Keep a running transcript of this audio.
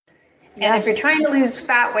And if you're trying to lose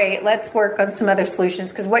fat weight, let's work on some other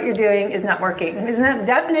solutions, because what you're doing is not working. Isn't that the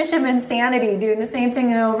definition of insanity? Doing the same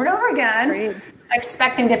thing over and over again, Great.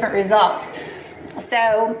 Expecting different results.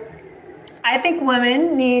 So I think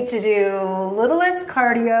women need to do a little less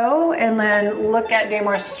cardio and then look at doing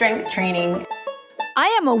more strength training. I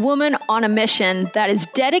am a woman on a mission that is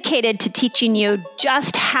dedicated to teaching you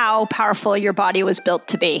just how powerful your body was built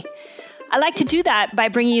to be. I like to do that by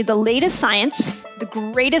bringing you the latest science, the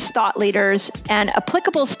greatest thought leaders, and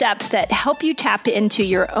applicable steps that help you tap into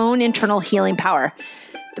your own internal healing power.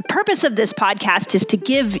 The purpose of this podcast is to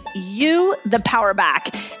give you the power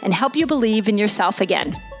back and help you believe in yourself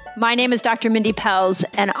again. My name is Dr. Mindy Pelz,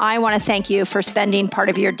 and I want to thank you for spending part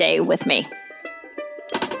of your day with me.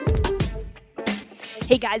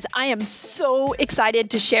 Hey guys, I am so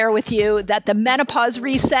excited to share with you that the Menopause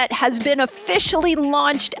Reset has been officially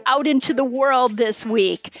launched out into the world this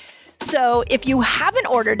week. So if you haven't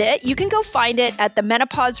ordered it, you can go find it at the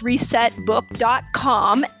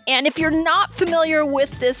menopauseresetbook.com. And if you're not familiar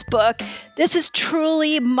with this book, this is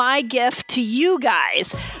truly my gift to you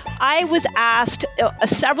guys. I was asked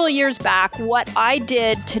several years back what I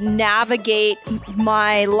did to navigate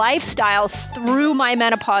my lifestyle through my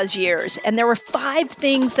menopause years. And there were 5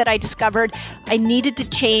 things that I discovered I needed to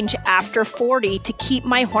change after 40 to keep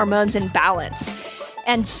my hormones in balance.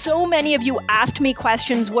 And so many of you asked me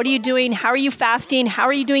questions. What are you doing? How are you fasting? How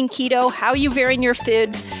are you doing keto? How are you varying your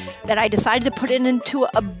foods? That I decided to put it into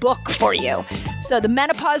a book for you. So the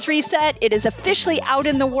Menopause Reset, it is officially out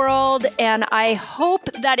in the world, and I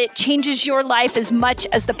hope that it changes your life as much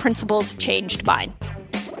as the principles changed mine.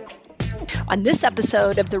 On this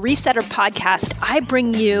episode of the Resetter podcast, I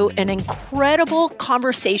bring you an incredible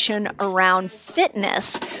conversation around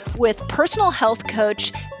fitness with personal health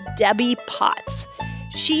coach Debbie Potts.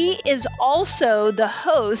 She is also the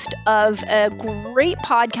host of a great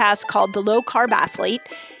podcast called The Low Carb Athlete,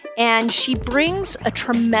 and she brings a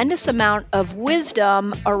tremendous amount of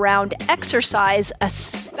wisdom around exercise,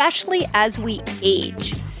 especially as we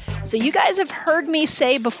age. So you guys have heard me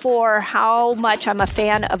say before how much I'm a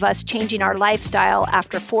fan of us changing our lifestyle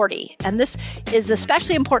after 40. And this is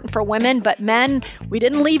especially important for women, but men, we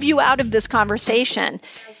didn't leave you out of this conversation.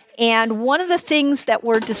 And one of the things that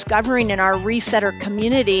we're discovering in our Resetter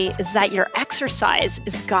community is that your exercise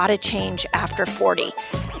has got to change after 40.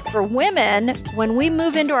 For women, when we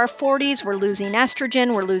move into our 40s, we're losing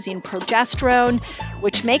estrogen, we're losing progesterone,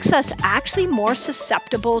 which makes us actually more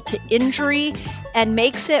susceptible to injury and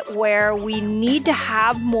makes it where we need to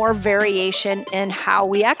have more variation in how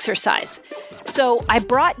we exercise. So I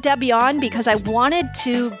brought Debbie on because I wanted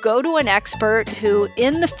to go to an expert who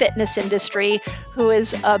in the fitness industry, who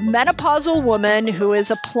is a menopausal woman who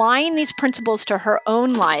is applying these principles to her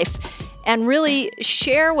own life and really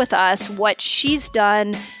share with us what she's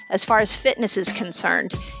done as far as fitness is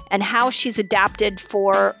concerned and how she's adapted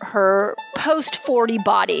for her post-40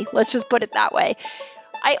 body. Let's just put it that way.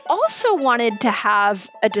 I also wanted to have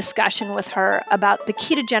a discussion with her about the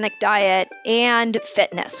ketogenic diet and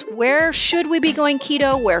fitness. Where should we be going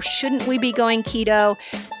keto? Where shouldn't we be going keto?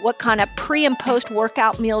 What kind of pre and post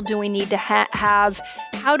workout meal do we need to have?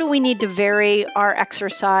 How do we need to vary our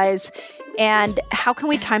exercise? And how can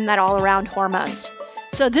we time that all around hormones?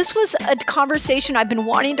 So this was a conversation I've been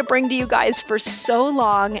wanting to bring to you guys for so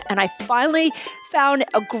long, and I finally found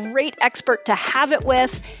a great expert to have it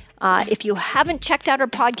with. If you haven't checked out our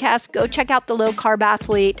podcast, go check out The Low Carb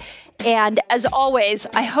Athlete. And as always,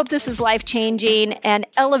 I hope this is life-changing and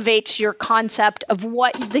elevates your concept of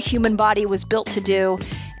what the human body was built to do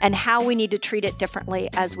and how we need to treat it differently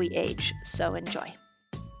as we age. So enjoy.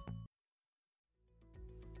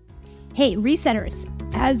 Hey, Resetters,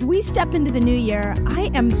 as we step into the new year,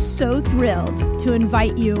 I am so thrilled to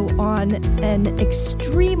invite you on an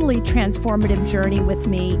extremely transformative journey with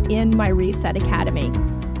me in my Reset Academy.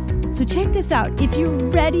 So check this out. If you're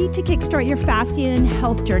ready to kickstart your fasting and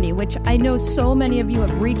health journey, which I know so many of you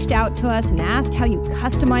have reached out to us and asked how you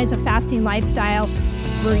customize a fasting lifestyle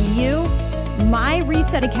for you, my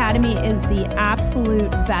Reset Academy is the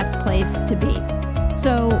absolute best place to be.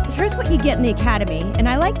 So here's what you get in the Academy, and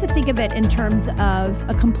I like to think of it in terms of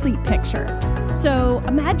a complete picture. So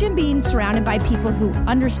imagine being surrounded by people who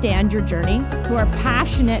understand your journey, who are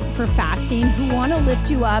passionate for fasting, who want to lift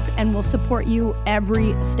you up and will support you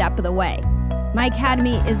every step of the way. My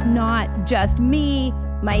Academy is not just me,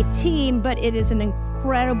 my team, but it is an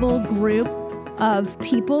incredible group of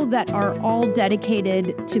people that are all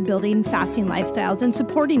dedicated to building fasting lifestyles and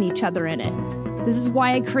supporting each other in it. This is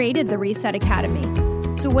why I created the Reset Academy.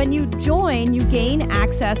 So when you join, you gain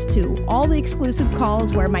access to all the exclusive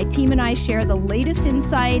calls where my team and I share the latest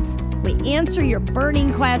insights, We answer your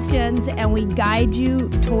burning questions and we guide you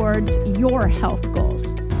towards your health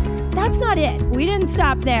goals. That's not it. We didn't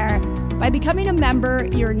stop there. By becoming a member,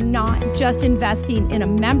 you're not just investing in a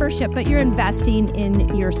membership, but you're investing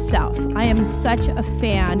in yourself. I am such a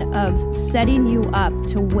fan of setting you up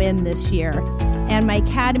to win this year. And my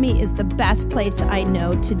academy is the best place I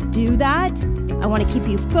know to do that. I want to keep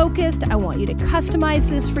you focused. I want you to customize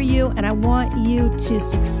this for you. And I want you to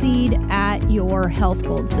succeed at your health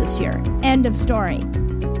goals this year. End of story.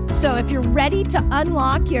 So if you're ready to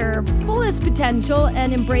unlock your fullest potential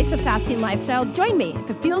and embrace a fasting lifestyle, join me. If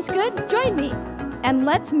it feels good, join me. And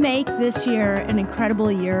let's make this year an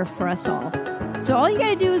incredible year for us all. So all you got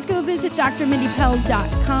to do is go visit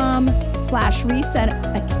drmindypelz.com/Reset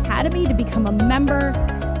Academy to become a member.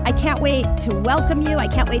 I can't wait to welcome you. I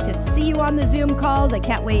can't wait to see you on the Zoom calls. I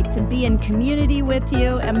can't wait to be in community with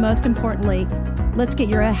you. And most importantly, let's get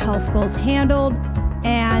your health goals handled.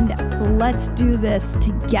 And let's do this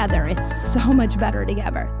together. It's so much better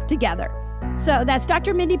together. So that's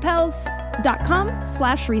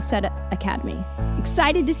drmindypelz.com/Reset Academy.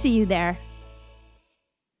 Excited to see you there.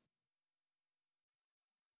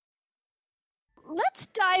 Let's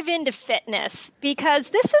dive into fitness, because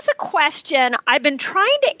this is a question I've been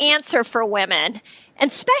trying to answer for women, and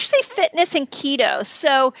especially fitness and keto.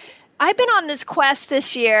 So I've been on this quest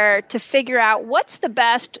this year to figure out what's the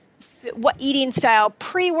best eating style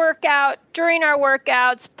pre-workout, during our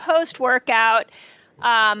workouts, post-workout,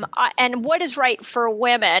 and what is right for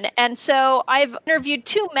women. And so I've interviewed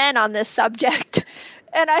two men on this subject,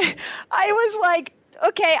 and I was like,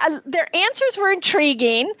 okay, their answers were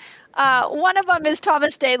intriguing. One of them is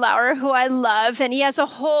Thomas Daylauer, who I love, and he has a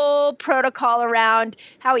whole protocol around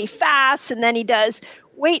how he fasts, and then he does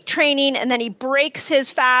weight training, and then he breaks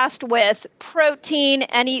his fast with protein.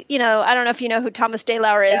 And he, I don't know if you know who Thomas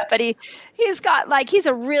Daylauer is, but he's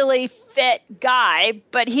a really fit guy,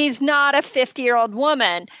 but he's not a 50-year-old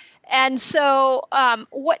woman. And so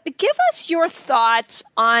give us your thoughts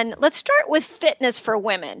on, let's start with fitness for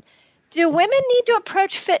women. Do women need to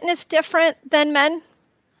approach fitness different than men?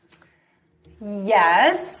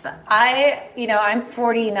 Yes. I'm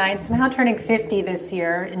 49, somehow turning 50 this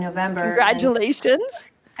year in November. Congratulations.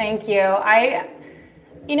 Thank you.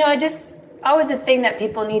 Always a thing that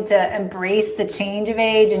people need to embrace the change of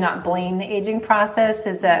age and not blame the aging process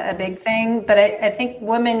is a big thing. But I think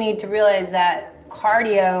women need to realize that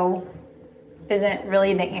cardio isn't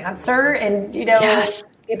really the answer. And, yes.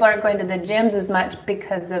 People aren't going to the gyms as much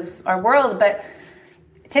because of our world, but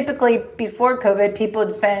typically before COVID, people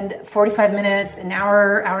would spend 45 minutes, an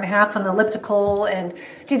hour and a half on the elliptical and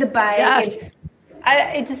do the bike. Yes.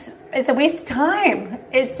 It's a waste of time.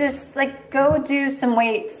 It's just like, go do some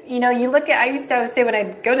weights. I used to always say when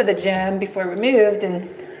I'd go to the gym before we moved and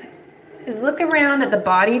is look around at the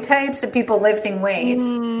body types of people lifting weights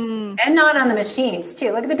and not on the machines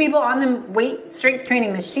too. Look at the people on the weight strength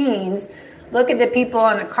training machines. Look at the people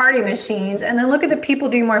on the cardio machines, and then look at the people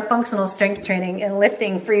doing more functional strength training and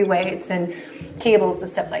lifting free weights and cables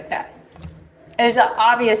and stuff like that. There's an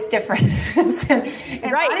obvious difference. in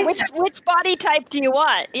right. Which body type do you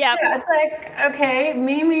want? Yeah. It's like, okay,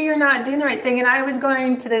 maybe you're not doing the right thing. And I was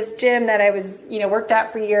going to this gym that I was, worked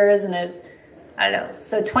out for years, and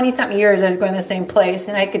so 20-something years I was going to the same place,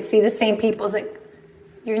 and I could see the same people. It's like,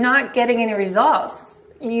 you're not getting any results.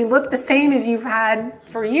 You look the same as you've had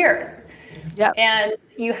for years. Yep. And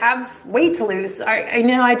you have weight to lose.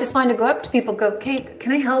 I just wanted to go up to people, go, okay,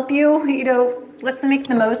 can I help you? Let's make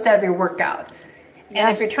the most out of your workout. And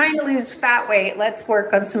if you're trying to lose fat weight, let's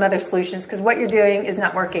work on some other solutions, because what you're doing is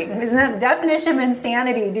not working. Isn't that the definition of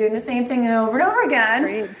insanity, doing the same thing over and over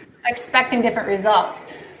again, expecting different results?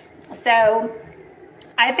 So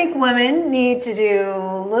I think women need to do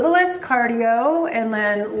a little less cardio and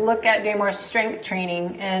then look at doing more strength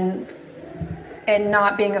training and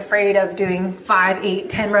not being afraid of doing 5, 8,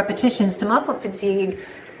 10 repetitions to muscle fatigue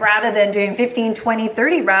rather than doing 15, 20,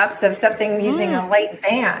 30 reps of something using a light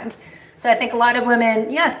band. So I think a lot of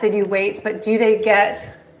women, yes, they do weights, but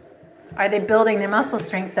are they building their muscle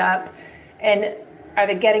strength up? And are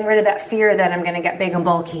they getting rid of that fear that I'm going to get big and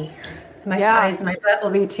bulky? My thighs, my butt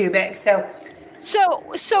will be too big. So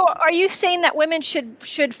are you saying that women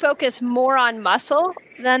should focus more on muscle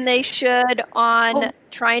than they should on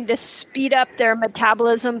trying to speed up their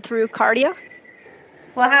metabolism through cardio?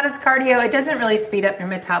 Well, how does cardio? It doesn't really speed up your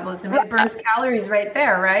metabolism. It burns calories right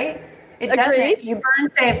there, right? It doesn't. You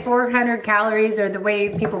burn, say, 400 calories, or the way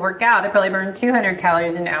people work out, they probably burn 200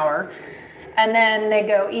 calories an hour. And then they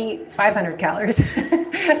go eat 500 calories.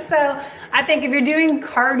 So I think if you're doing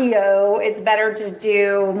cardio, it's better to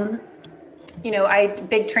do I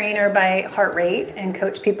big trainer by heart rate and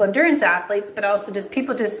coach people, endurance athletes, but also just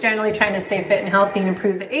people just generally trying to stay fit and healthy and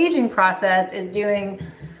improve the aging process, is doing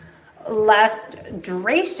less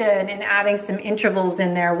duration and adding some intervals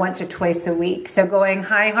in there once or twice a week. So going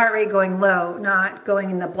high heart rate, going low, not going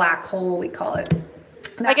in the black hole, we call it.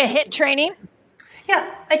 Like a HIIT training?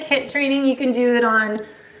 Yeah, like HIIT training. You can do it on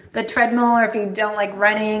the treadmill, or if you don't like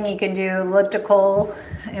running, you can do elliptical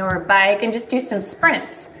or bike and just do some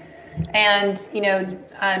sprints. And,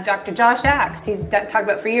 Dr. Josh Axe, he's talked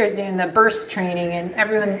about for years doing the burst training, and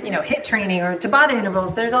everyone, HIIT training or Tabata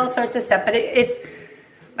intervals. There's all sorts of stuff, but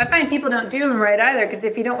I find people don't do them right either, because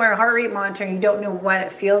if you don't wear a heart rate monitor, you don't know what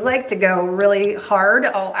it feels like to go really hard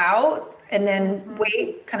all out and then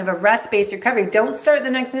wait, kind of a rest-based recovery. Don't start the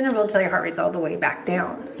next interval until your heart rate's all the way back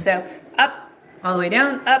down. So up, all the way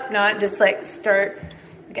down, up, not just like start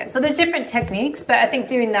again. So there's different techniques, but I think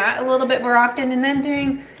doing that a little bit more often, and then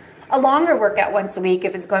doing a longer workout once a week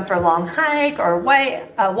if it's going for a long hike or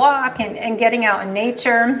a walk, and getting out in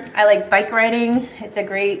nature. I like bike riding. It's a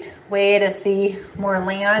great way to see more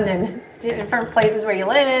land and different places where you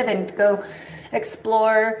live and go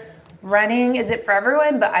explore. Running isn't for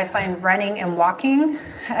everyone, but I find running and walking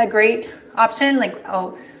a great option. Like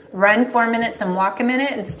I'll run 4 minutes and walk a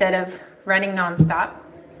minute instead of running nonstop.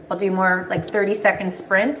 I'll do more like 30-second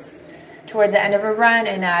sprints towards the end of a run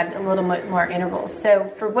and add a little bit more intervals. So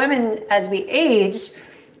for women, as we age,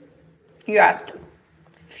 you asked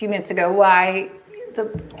a few minutes ago why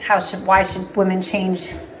should women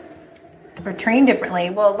change or train differently?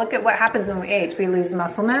 Well, look at what happens when we age. We lose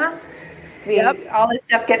muscle mass. All this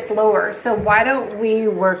stuff gets lower. So why don't we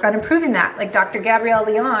work on improving that? Like Dr. Gabrielle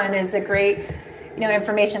Leon is a great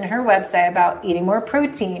information on her website about eating more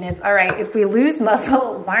protein. If we lose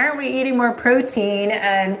muscle, why aren't we eating more protein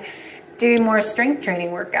and doing more strength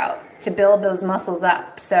training workout to build those muscles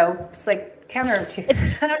up? So it's like counter to,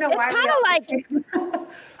 I don't know why. It's kind of like,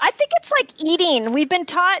 I think it's like eating. We've been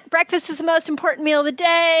taught breakfast is the most important meal of the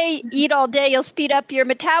day. Eat all day, you'll speed up your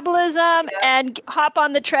metabolism, and hop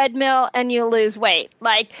on the treadmill and you lose weight.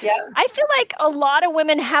 I feel like a lot of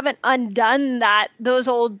women haven't undone those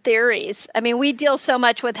old theories. I mean, we deal so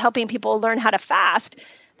much with helping people learn how to fast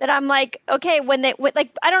that I'm like, okay,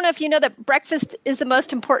 I don't know if you know that breakfast is the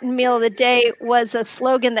most important meal of the day was a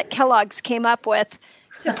slogan that Kellogg's came up with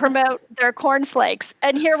to promote their cornflakes.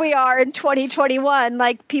 And here we are in 2021,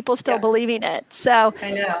 like people still believing it. So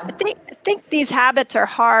I know. I think these habits are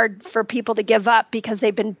hard for people to give up because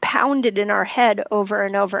they've been pounded in our head over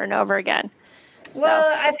and over and over again.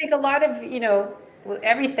 Well, I think a lot of,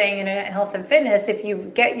 everything in health and fitness, if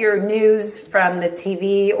you get your news from the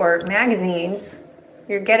TV or magazines,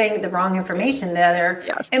 you're getting the wrong information that are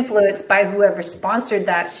influenced by whoever sponsored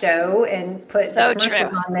that show and put the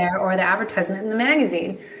commercials on there or the advertisement in the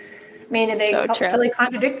magazine. I mean, they totally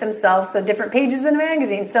contradict themselves. So different pages in a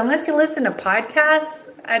magazine. So unless you listen to podcasts,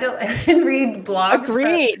 and read blogs.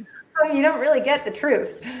 Agreed. You don't really get the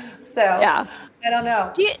truth. So I don't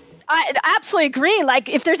know. I absolutely agree. Like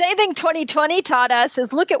if there's anything 2020 taught us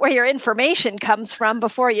is look at where your information comes from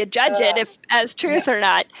before you judge it as truth or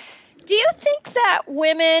not. Do you think that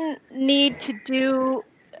women need to do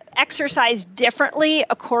exercise differently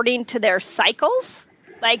according to their cycles?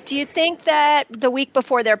 Like, do you think that the week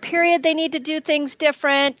before their period, they need to do things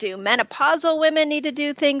different? Do menopausal women need to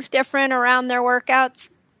do things different around their workouts?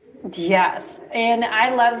 Yes. And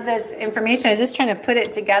I love this information. I was just trying to put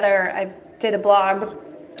it together. I did a blog,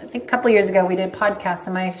 I think a couple of years ago, we did a podcast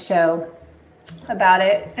on my show about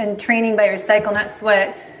it and training by your cycle. And that's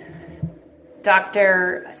what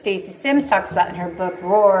Dr. Stacey Sims talks about in her book,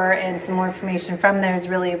 Roar, and some more information from there has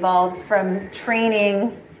really evolved from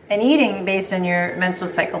training and eating based on your menstrual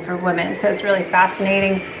cycle for women. So it's really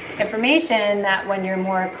fascinating information that when you're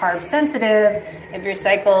more carb sensitive, if your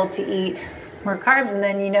cycle to eat more carbs, and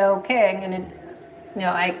then okay,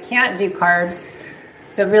 I can't do carbs.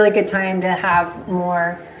 So a really good time to have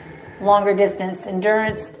more longer distance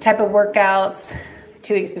endurance type of workouts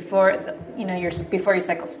 2 weeks before before your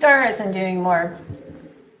cycle starts, and doing more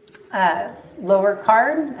lower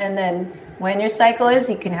carb. And then when your cycle is,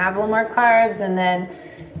 you can have a little more carbs, and then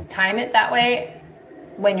time it that way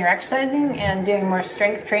when you're exercising and doing more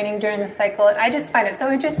strength training during the cycle. And I just find it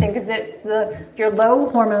so interesting because your low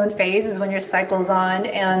hormone phase is when your cycle's on,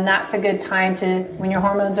 and that's a good time when your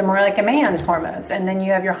hormones are more like a man's hormones. And then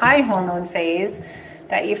you have your high hormone phase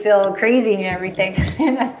that you feel crazy and everything,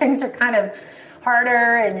 and things are kind of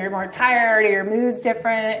harder and you're more tired or your mood's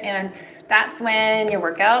different. And that's when your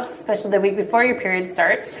workouts, especially the week before your period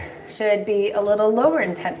starts, should be a little lower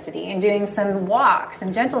intensity and doing some walks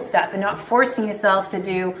and gentle stuff and not forcing yourself to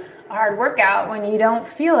do a hard workout when you don't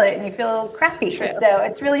feel it and you feel crappy. True. So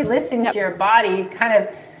it's really listening to your body. Kind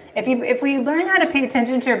of, if we learn how to pay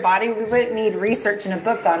attention to your body, we wouldn't need research in a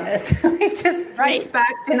book on this. We just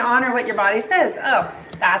respect and honor what your body says. Oh,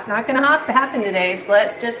 that's not going to happen today. So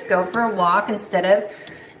let's just go for a walk instead of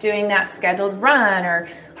doing that scheduled run or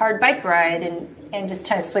hard bike ride, and just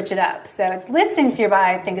trying to switch it up. So it's listening to your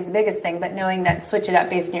body, I think, is the biggest thing, but knowing that switch it up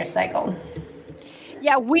based on your cycle.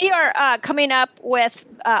 Yeah, we are coming up with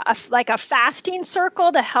a fasting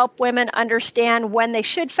circle to help women understand when they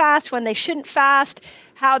should fast, when they shouldn't fast,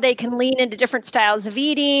 how they can lean into different styles of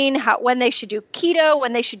eating, when they should do keto,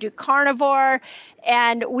 when they should do carnivore.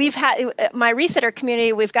 And we've had my resetter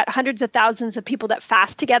community, we've got hundreds of thousands of people that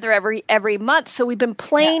fast together every month. So we've been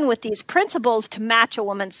playing with these principles to match a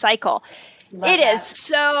woman's cycle. It is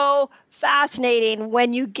so fascinating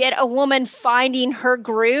when you get a woman finding her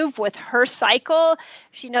groove with her cycle.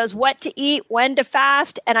 She knows what to eat, when to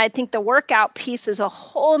fast. And I think the workout piece is a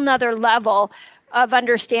whole nother level of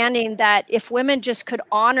understanding that if women just could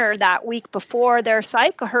honor that week before her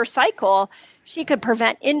cycle, she could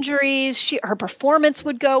prevent injuries. Her performance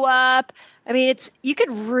would go up. I mean, you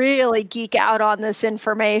could really geek out on this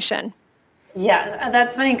information. Yeah,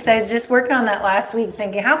 that's funny because I was just working on that last week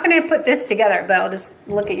thinking, how can I put this together? But I'll just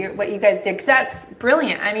look at what you guys did because that's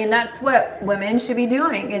brilliant. I mean, that's what women should be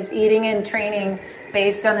doing, is eating and training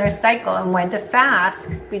based on their cycle and when to fast.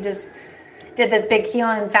 We just did this big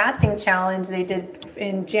Keon fasting challenge they did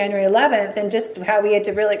in January 11th, and just how we had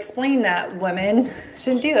to really explain that women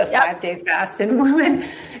shouldn't do a 5-day fast, and women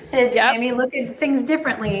should maybe look at things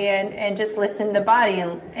differently and just listen to the body.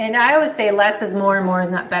 And I always say less is more and more is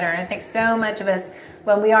not better. And I think so much of us,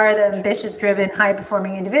 when we are the ambitious, driven,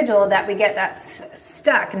 high-performing individual, that we get that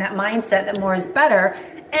stuck in that mindset that more is better,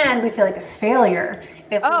 and we feel like a failure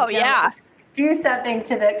if we don't do something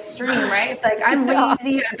to the extreme, right? It's like, I'm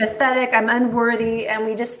lazy, I'm pathetic, I'm unworthy, and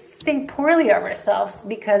we just think poorly of ourselves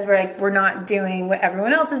because we're not doing what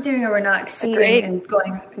everyone else is doing, or we're not exceeding and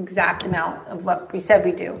going exact amount of what we said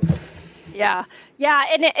we do. Yeah,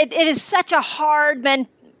 and it is such a hard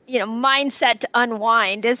mindset to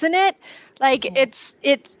unwind, isn't it? Like it's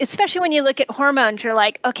especially when you look at hormones, you're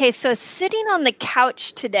like, okay, so sitting on the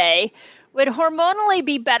couch today would hormonally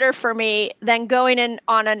be better for me than going in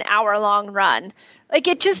on an hour-long run. Like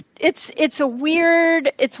it's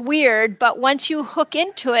weird, but once you hook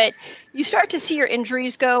into it, you start to see your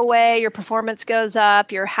injuries go away, your performance goes up,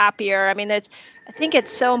 you're happier. I mean, I think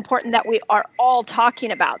it's so important that we are all talking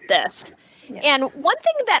about this. Yes. And one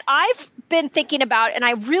thing that I've been thinking about, and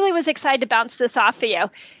I really was excited to bounce this off of you,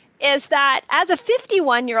 is that as a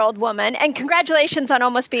 51-year-old woman, and congratulations on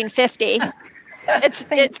almost being 50,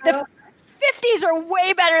 the 50s are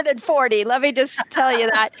way better than 40. Let me just tell you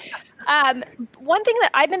that. One thing that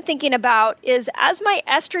I've been thinking about is as my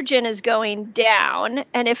estrogen is going down,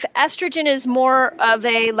 and if estrogen is more of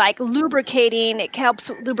a lubricating, it helps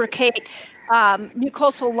lubricate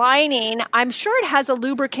mucosal lining, I'm sure it has a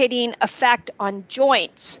lubricating effect on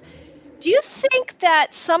joints. Do you think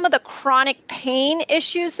that some of the chronic pain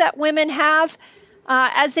issues that women have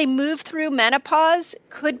as they move through menopause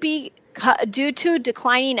could be due to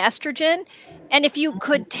declining estrogen? And if you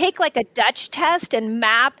could take a Dutch test and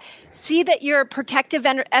see that your protective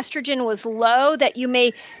estrogen was low, that you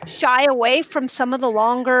may shy away from some of the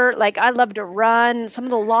longer, I love to run, some of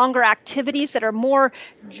the longer activities that are more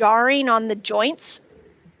jarring on the joints?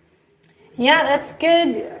 Yeah, that's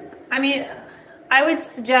good. I mean, I would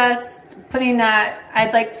suggest putting that,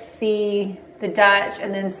 I'd like to see the Dutch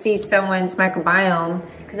and then see someone's microbiome,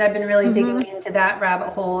 because I've been really digging into that rabbit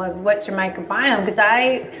hole of what's your microbiome, because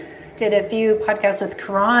I did a few podcasts with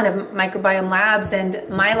Karan of Microbiome Labs, and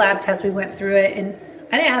my lab test, we went through it, and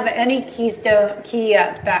I didn't have any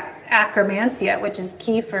Akkermansia, which is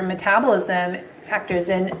key for metabolism factors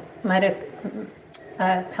in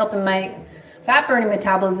helping my fat burning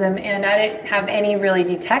metabolism, and I didn't have any really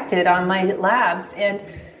detected on my labs. And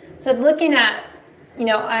so looking at,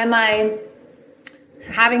 am I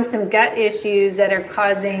having some gut issues that are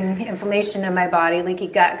causing inflammation in my body, leaky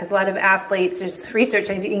gut? Because a lot of athletes, there's research,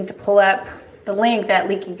 I need to pull up the link, that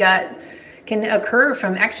leaky gut can occur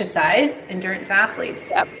from exercise, endurance athletes.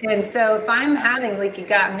 Yep. And so if I'm having leaky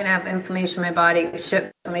gut, I'm going to have inflammation in my body,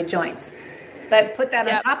 shook in my joints. But put that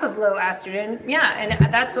on top of low estrogen,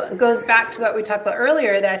 and that's what goes back to what we talked about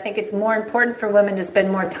earlier, that I think it's more important for women to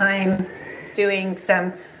spend more time doing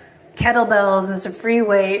some kettlebells and some free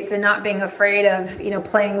weights and not being afraid of,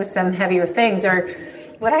 playing with some heavier things, or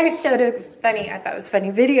what I showed I thought it was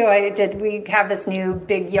funny video I did. We have this new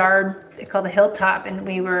big yard called the Hilltop, and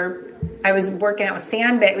I was working out with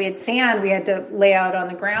sand, but we had sand we had to lay out on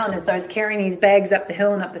the ground. And so I was carrying these bags up the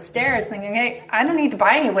hill and up the stairs thinking, hey, I don't need to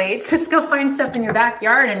buy any weights. Just go find stuff in your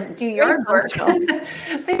backyard and do yard work. So you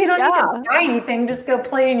don't need to buy anything, just go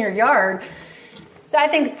play in your yard. So I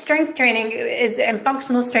think strength training and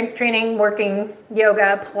functional strength training, working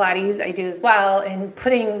yoga, Pilates, I do as well, and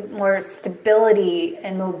putting more stability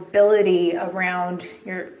and mobility around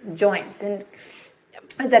your joints. And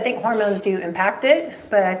as I think hormones do impact it,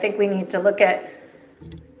 but I think we need to look at,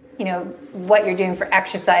 what you're doing for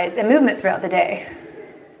exercise and movement throughout the day.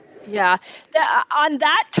 Yeah. On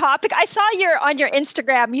that topic, I saw on your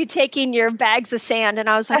Instagram, you taking your bags of sand, and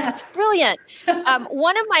I was like, that's brilliant.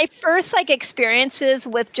 One of my first experiences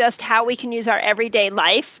with just how we can use our everyday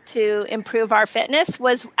life to improve our fitness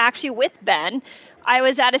was actually with Ben. I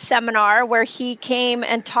was at a seminar where he came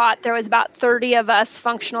and taught. There was about 30 of us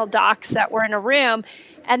functional docs that were in a room.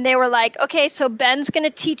 And they were like, okay, so Ben's going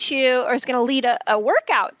to teach you or is going to lead a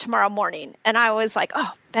workout tomorrow morning. And I was like,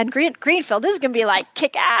 oh, Ben Greenfield, this is going to be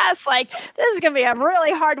kick ass. This is going to be a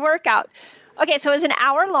really hard workout. Okay, so it was an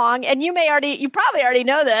hour long, and you probably already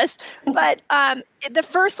know this, but the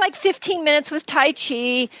first 15 minutes was Tai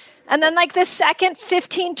Chi. And then the second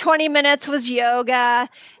 15, 20 minutes was yoga.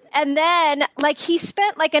 And then he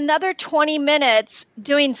spent another 20 minutes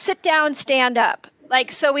doing sit down, stand up.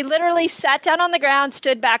 So we literally sat down on the ground,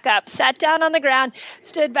 stood back up, sat down on the ground,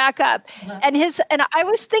 stood back up. Uh-huh. And I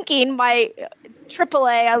was thinking my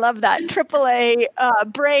AAA, I love that, AAA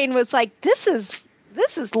brain was this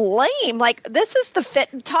is lame. This is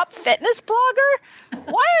the top fitness blogger.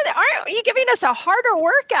 Why aren't you giving us a harder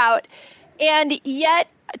workout? And yet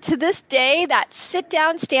to this day, that sit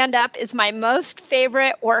down, stand up is my most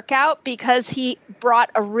favorite workout because he brought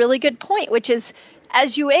a really good point, which is,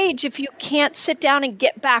 as you age, if you can't sit down and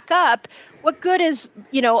get back up, what good is,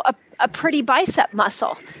 a pretty bicep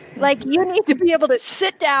muscle? You need to be able to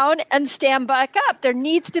sit down and stand back up. There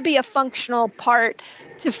needs to be a functional part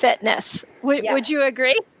to fitness. Would you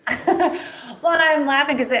agree? Well, I'm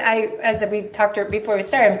laughing because as we talked before we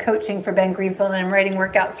started, I'm coaching for Ben Greenfield and I'm writing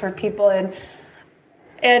workouts for people. And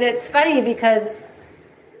it's funny because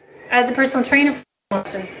as a personal trainer,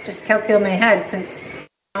 just calculate my head since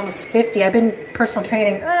almost 50. I've been personal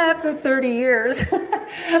training for 30 years.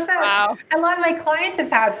 Wow. A lot of my clients have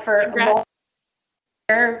had for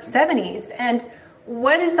their 70s. And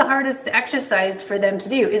what is the hardest exercise for them to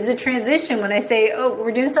do? Is the transition when I say, oh,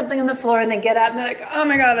 we're doing something on the floor and they get up and they're like, oh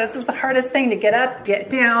my God, this is the hardest thing to get up, get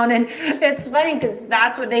down. And it's funny because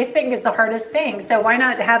that's what they think is the hardest thing. So why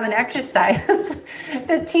not have an exercise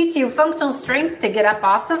to teach you functional strength to get up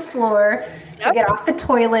off the floor, to get off the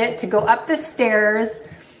toilet, to go up the stairs.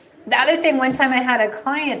 The other thing, one time I had a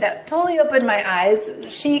client that totally opened my eyes.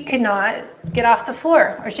 She could not get off the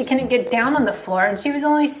floor or she couldn't get down on the floor. And she was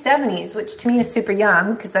only 70s, which to me is super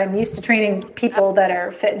young because I'm used to training people that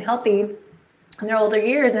are fit and healthy in their older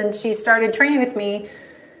years. And she started training with me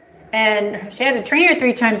and she had to train her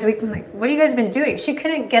 3 times a week. I'm like, what have you guys been doing? She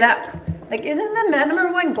couldn't get up. Isn't the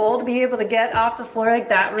number one goal to be able to get off the floor like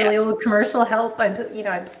that? Really old commercial help.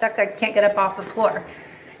 I'm stuck. I can't get up off the floor.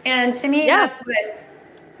 And to me, that's what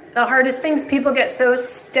the hardest things. People get so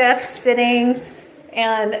stiff sitting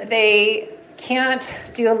and they can't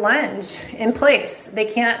do a lunge in place. They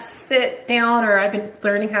can't sit down, or I've been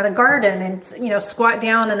learning how to garden and, squat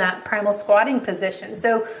down in that primal squatting position.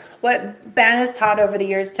 So what Ben has taught over the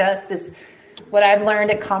years to us is what I've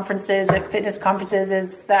learned at conferences, at fitness conferences,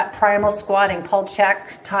 is that primal squatting. Paul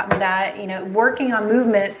Chek taught me that, working on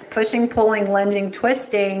movements, pushing, pulling, lunging,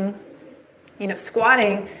 twisting,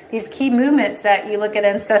 squatting, these key movements that you look at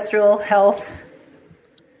ancestral health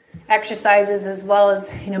exercises as well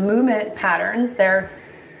as, movement patterns. They're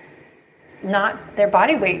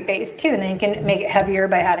body weight based too. And then you can make it heavier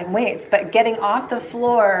by adding weights, but getting off the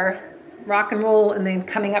floor, rock and roll, and then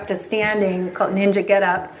coming up to standing, called ninja get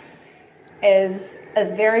up, is a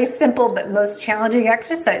very simple but most challenging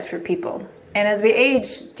exercise for people. And as we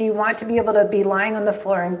age, do you want to be able to be lying on the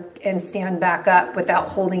floor and stand back up without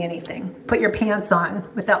holding anything? Put your pants on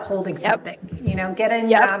without holding something. Get in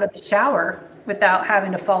and out of the shower without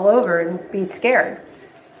having to fall over and be scared.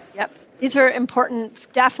 Yep. These are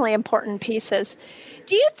definitely important pieces.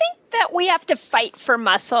 Do you think that we have to fight for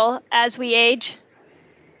muscle as we age?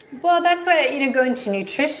 Well, that's why, going to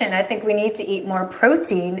nutrition, I think we need to eat more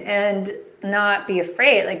protein and not be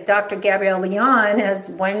afraid. Like Dr. Gabrielle Leon has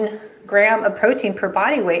 1 gram of protein per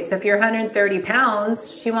body weight. So if you're 130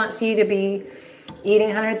 pounds, she wants you to be eating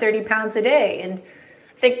 130 pounds a day. And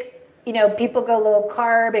I think, people go low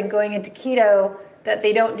carb and going into keto, that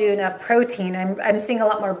they don't do enough protein. I'm seeing a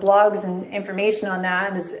lot more blogs and information on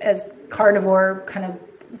that, and as carnivore kind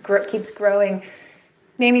of keeps growing,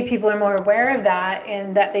 maybe people are more aware of that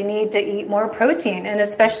and that they need to eat more protein. And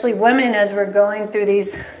especially women, as we're going through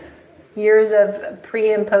these years of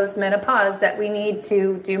pre and post menopause, that we need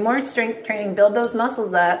to do more strength training, build those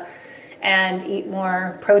muscles up, and eat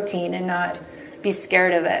more protein and not be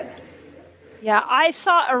scared of it. Yeah, I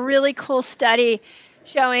saw a really cool study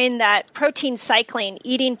showing that protein cycling,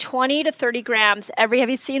 eating 20 to 30 grams have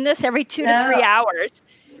you seen this? Every 2 to 3 hours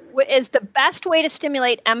is the best way to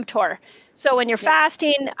stimulate mTOR. So when you're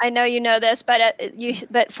fasting, I know you know this, but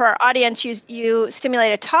for our audience, you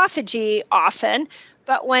stimulate autophagy often.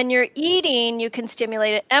 But when you're eating, you can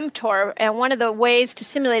stimulate mTOR, and one of the ways to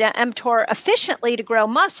stimulate mTOR efficiently to grow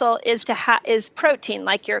muscle is is protein,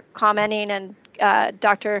 like you're commenting, and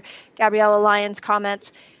Dr. Gabriella Lyons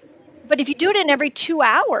comments. But if you do it in every 2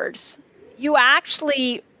 hours, you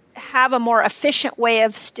actually have a more efficient way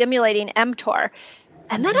of stimulating mTOR.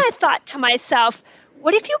 And then I thought to myself,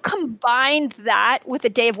 what if you combined that with a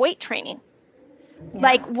day of weight training? Yeah.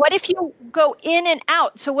 Like, what if you go in and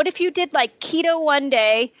out? So what if you did like keto one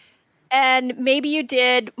day and maybe you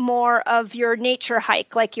did more of your nature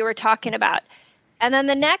hike like you were talking about. And then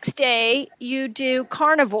the next day you do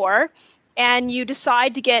carnivore and you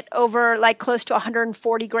decide to get over like close to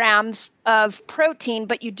 140 grams of protein,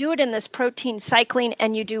 but you do it in this protein cycling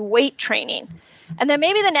and you do weight training. And then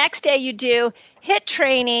maybe the next day you do HIIT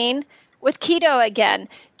training with keto again.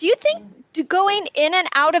 Do you think going in and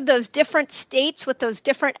out of those different states with those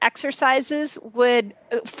different exercises would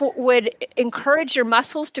encourage your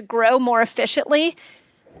muscles to grow more efficiently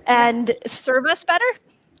and serve us better?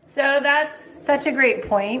 So that's such a great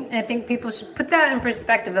point. I think people should put that in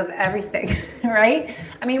perspective of everything, right?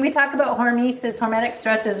 I mean, we talk about hormesis, hormetic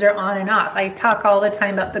stressors are on and off. I talk all the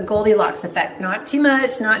time about the Goldilocks effect, not too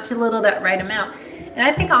much, not too little, that right amount. And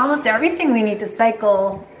I think almost everything we need to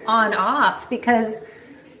cycle on off, because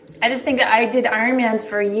I just think that I did Ironmans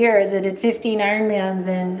for years. I did 15 Ironmans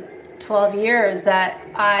in 12 years that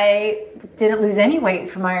I didn't lose any weight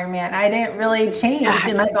from Ironman. I didn't really change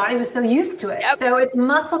and my body was so used to it. Yep. So it's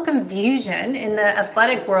muscle confusion in the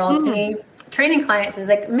athletic world. To me, training clients is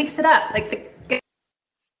like, mix it up. Like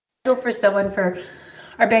the for someone for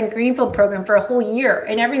our Ben Greenfield program for a whole year.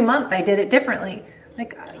 And every month I did it differently.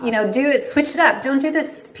 Like, do it, switch it up. Don't do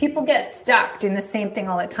this. People get stuck doing the same thing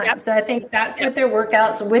all the time. Yep. So I think that's with their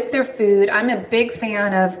workouts, with their food. I'm a big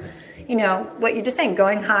fan of, what you're just saying,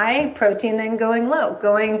 going high protein, then going low,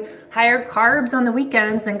 going higher carbs on the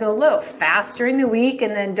weekends and go low, fast during the week,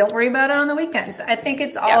 and then don't worry about it on the weekends. I think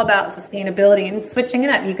it's all about sustainability and switching it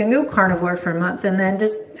up. You can go carnivore for a month and then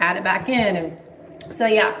just add it back in. And so,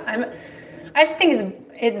 I just think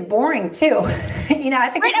it's boring too. I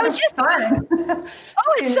think it's just fun.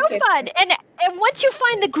 It's so fun. And once you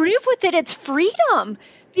find the groove with it, it's freedom,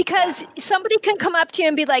 because somebody can come up to you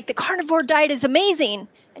and be like, the carnivore diet is amazing.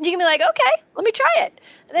 And you can be like, okay, let me try it.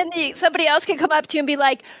 And then somebody else can come up to you and be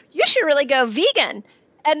like, you should really go vegan.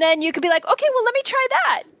 And then you could be like, okay, well, let me try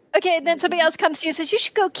that. Okay, and then somebody else comes to you and says, you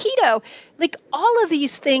should go keto. Like, all of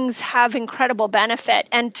these things have incredible benefit.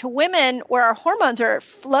 And to women, where our hormones are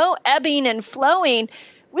ebbing and flowing,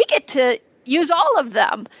 we get to use all of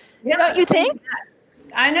them. Yeah, don't you think?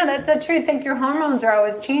 I know, that's so true. I think your hormones are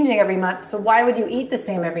always changing every month. So why would you eat the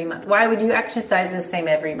same every month? Why would you exercise the same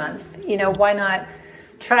every month? Why not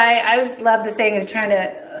try? I just love the saying of trying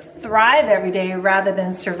to thrive every day rather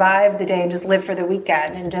than survive the day and just live for the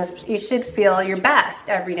weekend. And you should feel your best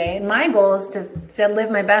every day. And my goal is to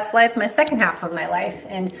live my best life, my second half of my life,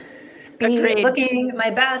 and be looking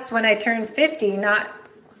my best when I turn 50, not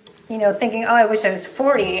thinking, I wish I was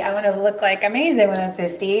 40. I want to look like amazing when I'm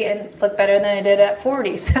 50 and look better than I did at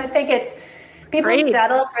 40. So I think people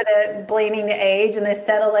settle for the blaming the age, and they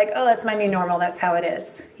settle like, that's my new normal. That's how it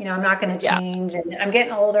is. I'm not going to change, and I'm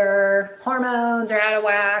getting older. Hormones are out of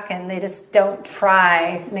whack, and they just don't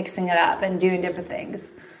try mixing it up and doing different things.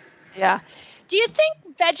 Yeah. Do you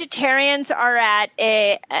think vegetarians are at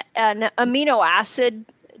an amino acid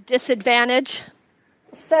disadvantage?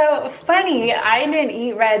 So funny, I didn't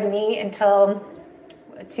eat red meat until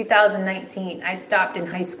 2019. I stopped in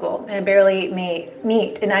high school and I barely ate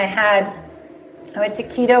meat. And I went to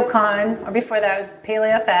KetoCon, or before that was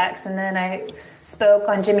PaleoFX, and then I spoke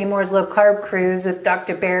on Jimmy Moore's low carb cruise with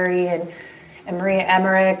Dr. Barry and Maria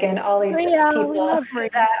Emmerich and all these people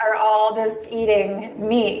that are all just eating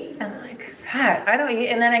meat. And I'm like, God, I don't eat.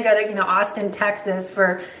 And then I go to Austin, Texas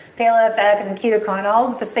for PaleoFX and KetoCon, all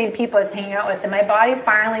the same people I was hanging out with. And my body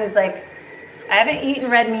finally was like, I haven't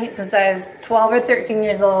eaten red meat since I was 12 or 13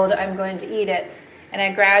 years old. I'm going to eat it. And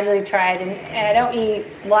I gradually tried, and I don't eat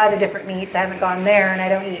a lot of different meats. I haven't gone there, and I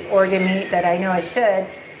don't eat organ meat that I know I should.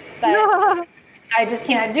 But I just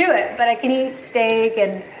can't do it. But I can eat steak,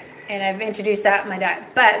 and I've introduced that in my diet.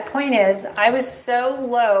 But point is, I was so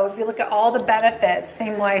low. If you look at all the benefits,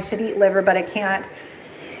 same way I should eat liver, but I can't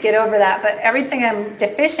get over that. But everything I'm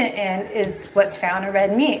deficient in is what's found in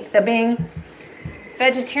red meat. So being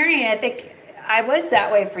vegetarian, I think I was that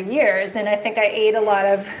way for years, and I think I ate a lot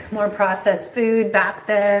of more processed food back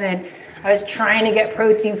then, and I was trying to get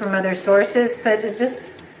protein from other sources, but it's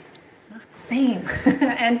just not the same.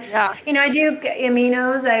 And I do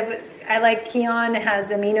aminos. I like Keon. It has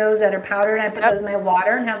aminos that are powdered, and I put those in my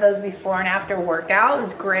water and have those before and after workout. It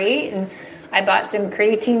was great. And I bought some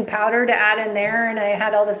creatine powder to add in there, and I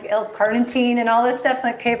had all this L-carnitine and all this stuff.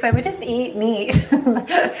 Like, okay, if I would just eat meat,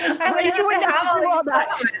 I wouldn't have all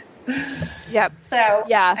that. Yep. So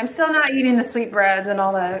I'm still not eating the sweetbreads and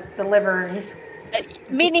all the liver.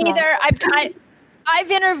 Me neither.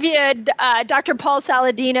 I've interviewed Dr. Paul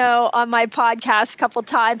Saladino on my podcast a couple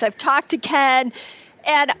times. I've talked to Ken,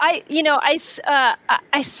 and I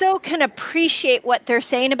so can appreciate what they're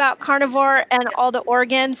saying about carnivore and all the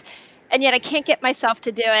organs, and yet I can't get myself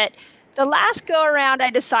to do it. The last go around,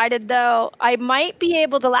 I decided though I might be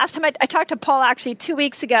able. The last time I talked to Paul actually 2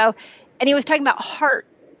 weeks ago, and he was talking about heart.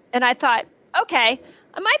 And I thought, okay,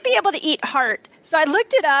 I might be able to eat heart. So I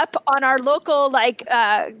looked it up on our local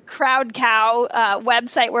Crowd Cow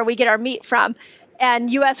website where we get our meat from.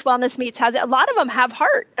 And U.S. Wellness Meats has it. A lot of them have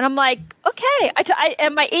heart. And I'm like, okay.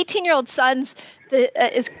 And my 18-year-old son's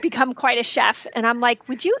has become quite a chef. And I'm like,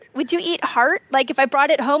 would you eat heart? Like if I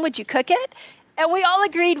brought it home, would you cook it? And we all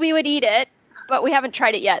agreed we would eat it, but we haven't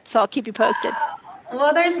tried it yet. So I'll keep you posted.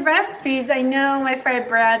 Well, there's recipes. I know my friend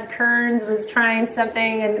Brad Kearns was trying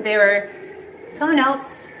something, and they were someone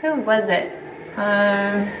else. Who was it?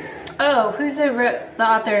 Who's the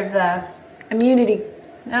author of the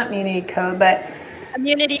not Immunity Code, but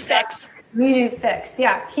Immunity Fix. Immunity Fix.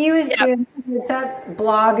 Yeah, he was doing that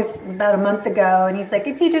blog about a month ago, and he's like,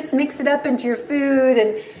 if you just mix it up into your food,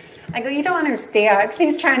 and I go, you don't understand, because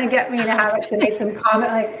he's trying to get me to have it. So I made some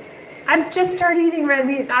comment like, I've just started eating red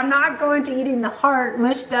meat. I'm not going to eating the heart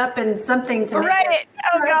mushed up and something to make it.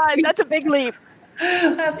 Oh, God, that's a big leap.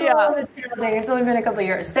 That's a little bit terrible. It's only been a couple of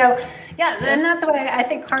years. So, and that's why I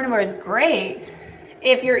think carnivore is great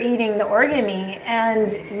if you're eating the organ meat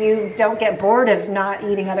and you don't get bored of not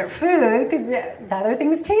eating other food, because the other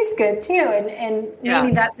things taste good too. And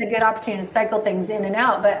maybe that's a good opportunity to cycle things in and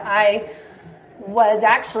out. But I was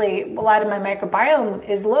actually, a lot of my microbiome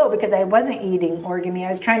is low because I wasn't eating organ meat. I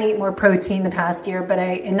was trying to eat more protein the past year, but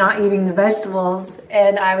and not eating the vegetables,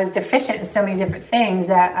 and I was deficient in so many different things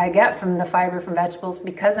that I get from the fiber from vegetables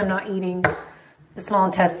because I'm not eating the small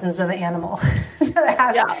intestines of an animal that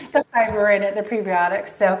has the fiber in it, the prebiotics.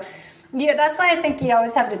 So that's why I think you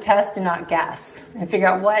always have to test and not guess, and figure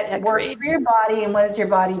out what works for your body and what is your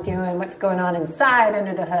body doing, what's going on inside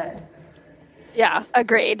under the hood. Yeah,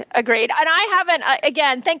 agreed. And I haven't,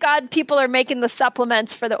 again, thank God people are making the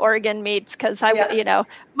supplements for the organ meats, because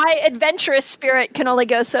my adventurous spirit can only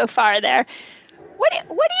go so far there. What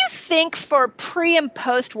do you think for pre and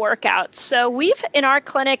post workouts? So in our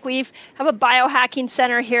clinic, we have a biohacking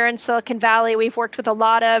center here in Silicon Valley. We've worked with a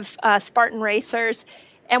lot of Spartan racers,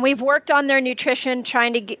 and we've worked on their nutrition,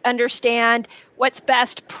 trying to understand what's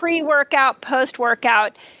best pre-workout,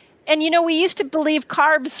 post-workout. And, we used to believe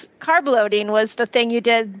carb loading was the thing you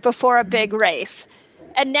did before a big race.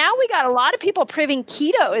 And now we got a lot of people proving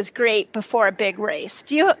keto is great before a big race.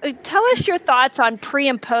 Do you tell us your thoughts on pre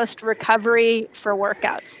and post recovery for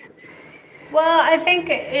workouts? Well, I think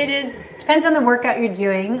depends on the workout you're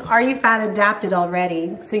doing. Are you fat adapted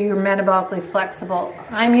already? So you're metabolically flexible.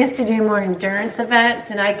 I'm used to doing more endurance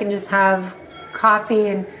events, and I can just have coffee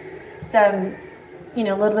and some a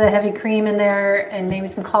little bit of heavy cream in there and maybe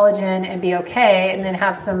some collagen and be okay, and then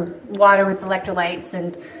have some water with electrolytes.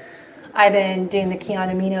 And I've been doing the Keon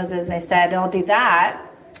aminos, as I said. I'll do that.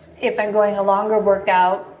 If I'm going a longer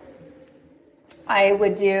workout, I've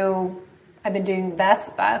been doing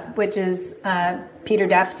Vespa, which is Peter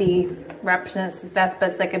Defty represents Vespa.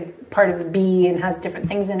 It's like a part of a bee and has different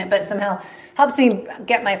things in it, but somehow helps me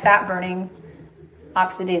get my fat burning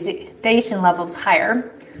oxidation levels higher.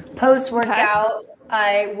 Post-workout,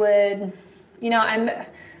 I would, I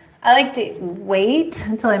like to wait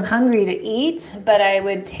until I'm hungry to eat, but I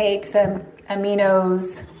would take some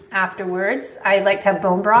aminos afterwards. I like to have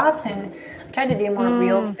bone broth, and I'm trying to do more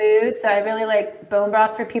real food. So I really like bone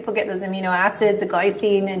broth for people, get those amino acids, the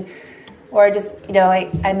glycine, or just,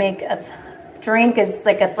 I make a drink as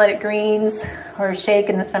like athletic greens or a shake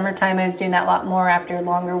in the summertime. I was doing that a lot more after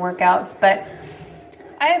longer workouts. But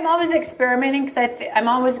I'm always experimenting because I'm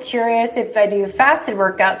always curious if I do fasted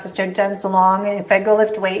workouts, which I've done so long. And if I go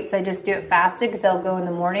lift weights, I just do it fasted because I'll go in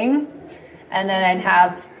the morning. And then I'd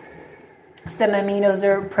have some aminos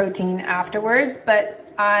or protein afterwards.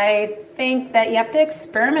 But I think that you have to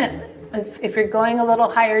experiment. If you're going a little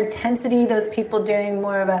higher intensity, those people doing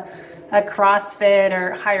more of a CrossFit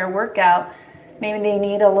or higher workout, maybe they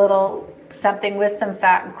need a little something with some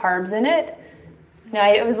fat and carbs in it.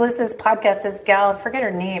 I was listening to this podcast, this gal, I forget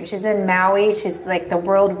her name. She's in Maui. She's like the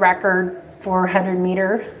world record 400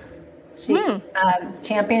 meter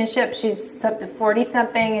championship. She's 40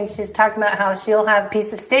 something, and she's talking about how she'll have a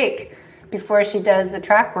piece of steak before she does a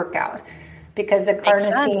track workout because of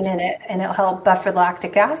carnosine in it, and it'll help buffer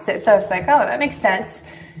lactic acid. So I was like, oh, that makes sense.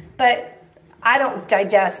 But I don't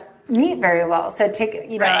digest meat very well. So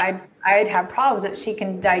I'd have problems that she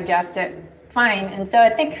can digest it fine. And so I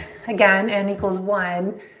think, again,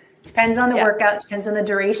 N=1. Depends on the workout, depends on the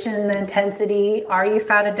duration, the intensity. Are you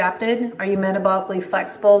fat adapted? Are you metabolically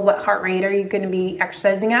flexible? What heart rate are you going to be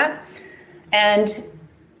exercising at? And,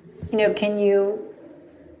 can you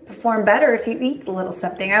perform better if you eat a little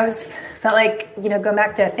something? I always felt like, going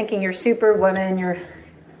back to thinking you're superwoman, you're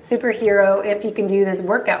superhero if you can do this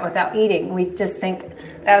workout without eating. We just think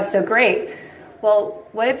that was so great. Well,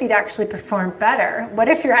 what if you'd actually perform better? What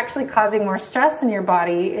if you're actually causing more stress in your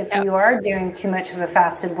body if you are doing too much of a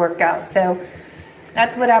fasted workout? So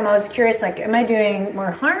that's what I'm always curious, like, am I doing more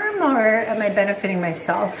harm or am I benefiting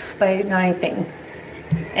myself by not anything?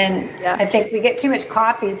 And I think we get too much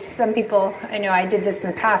coffee. Some people, I know I did this in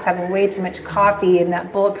the past, having way too much coffee, and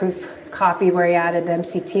that bulletproof coffee where you added the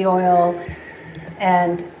MCT oil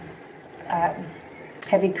and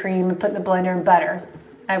heavy cream and put in the blender and butter.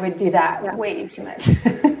 I would do that way too much.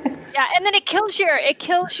 And then it kills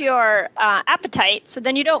your appetite, so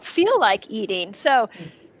then you don't feel like eating. So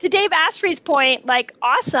to Dave Asprey's point, like,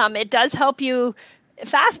 awesome, it does help you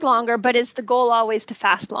fast longer, but is the goal always to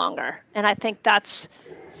fast longer? And I think that's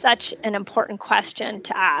such an important question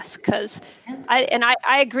to ask, because I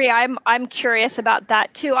agree. I'm curious about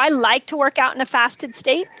that too. I like to work out in a fasted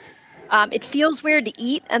state. It feels weird to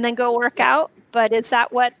eat and then go work out, but is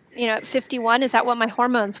that what, at 51, is that what my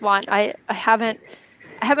hormones want? I haven't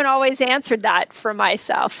always answered that for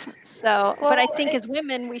myself. So, but I think as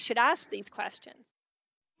women, we should ask these questions.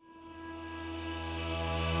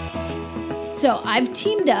 So I've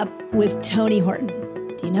teamed up with Tony Horton.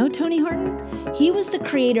 Do you know Tony Horton? He was the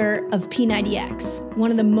creator of P90X,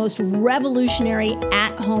 one of the most revolutionary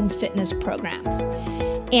at-home fitness programs.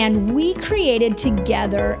 And we created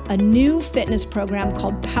together a new fitness program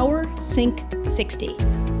called Power Sync 60.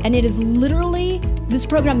 And it is literally, this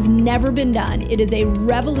program's never been done. It is a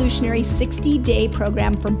revolutionary 60-day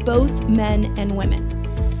program for both men and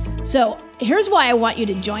women. So here's why I want you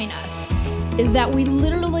to join us, is that we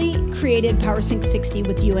literally created Power Sync 60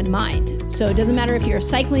 with you in mind. So it doesn't matter if you're a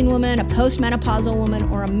cycling woman, a postmenopausal woman,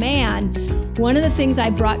 or a man. One of the things I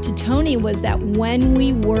brought to Tony was that when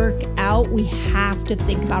we work out, we have to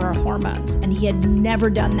think about our hormones. And he had never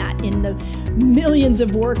done that in the millions of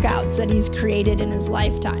workouts that he's created in his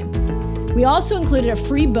lifetime. We also included a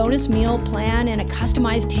free bonus meal plan and a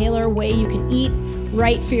customized tailor way you can eat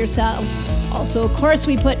right for yourself. Also, of course,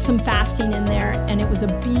 we put some fasting in there, and it was a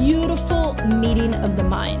beautiful meeting of the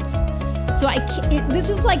minds. So this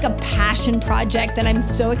is like a passion project that I'm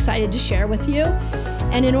so excited to share with you.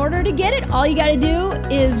 And in order to get it, all you got to do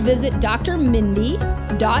is visit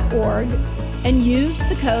drmindy.org and use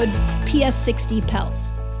the code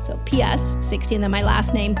PS60PELS. So PS60 and then my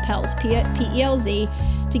last name, PELS, P-E-L-Z,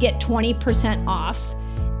 to get 20% off.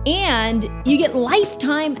 And you get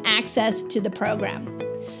lifetime access to the program.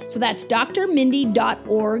 So that's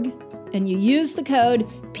drmindy.org, and you use the code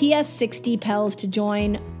PS60PELS to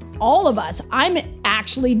join all of us. I'm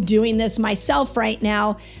actually doing this myself right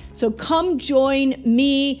now. So come join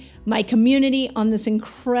me, my community, on this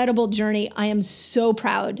incredible journey. I am so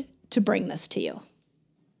proud to bring this to you.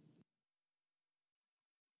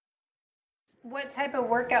 What type of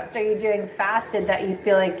workouts are you doing fasted that you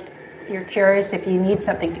feel like you're curious if you need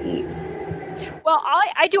something to eat? Well,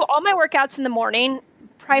 I do all my workouts in the morning,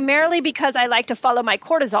 primarily because I like to follow my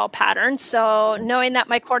cortisol pattern. So knowing that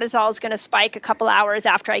my cortisol is going to spike a couple hours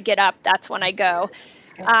after I get up, that's when I go.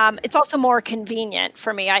 It's also more convenient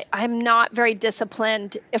for me. I'm not very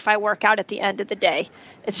disciplined if I work out at the end of the day.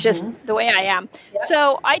 It's just the way I am. Yep.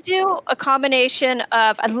 So I do a combination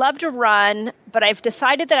of, I love to run, but I've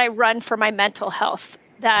decided that I run for my mental health,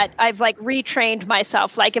 that I've retrained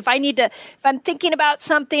myself. Like if I'm thinking about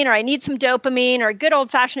something or I need some dopamine or a good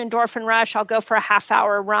old fashioned endorphin rush, I'll go for a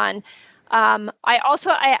half-hour run.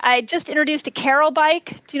 I just introduced a Carol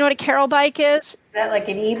bike. Do you know what a Carol bike is? Is that like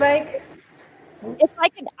an e-bike? It's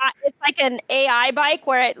like an AI bike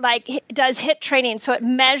where it does HIIT training. So it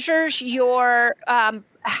measures your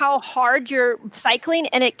how hard you're cycling,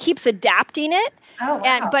 and it keeps adapting it. Oh,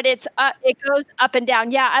 wow. But it goes up and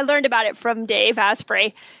down. Yeah, I learned about it from Dave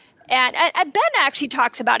Asprey, and Ben actually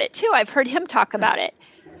talks about it too. I've heard him talk about it.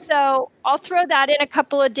 So I'll throw that in a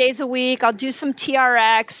couple of days a week. I'll do some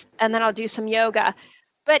TRX, and then I'll do some yoga.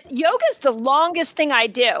 But yoga is the longest thing I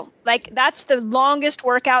do. That's the longest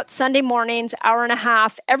workout, Sunday mornings, hour and a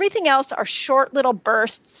half. Everything else are short little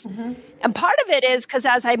bursts. Mm-hmm. And part of it is because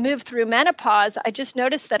as I moved through menopause, I just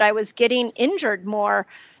noticed that I was getting injured more.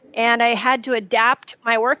 And I had to adapt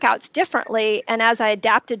my workouts differently. And as I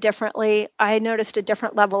adapted differently, I noticed a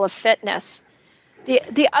different level of fitness.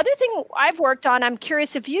 The other thing I've worked on, I'm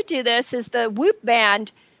curious if you do this, is the Whoop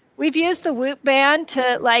band. We've used the Whoop band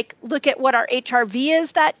to look at what our HRV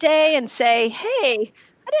is that day and say, hey,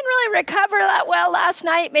 I didn't really recover that well last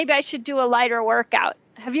night. Maybe I should do a lighter workout.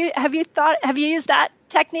 Have you used that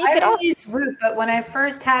technique at all? I haven't used Whoop, but when I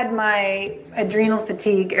first had my adrenal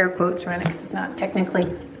fatigue, air quotes running, because it's not technically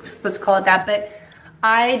supposed to call it that, but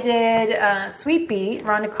I did Sweet Beat,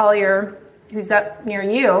 Rhonda Collier, who's up near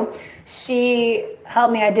you. She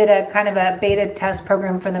helped me. I did a kind of a beta test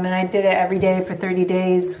program for them, and I did it every day for 30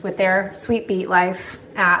 days with their Sweet Beat Life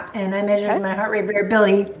app. And I measured my heart rate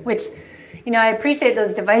variability, which, I appreciate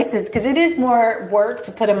those devices because it is more work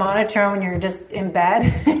to put a monitor on when you're just in bed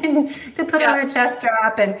and to put on a chest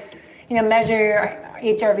strap and, measure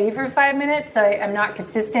your HRV for 5 minutes. So I'm not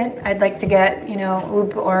consistent. I'd like to get,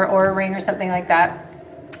 Whoop or a Ring or something like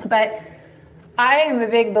that. But I am a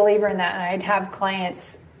big believer in that. And I'd have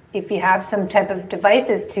clients, if you have some type of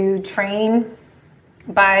devices, to train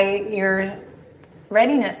by your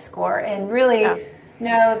readiness score and really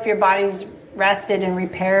know if your body's rested and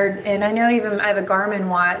repaired. And I know even I have a Garmin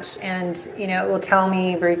watch, and it will tell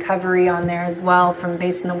me recovery on there as well from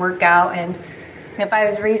based on the workout. And if I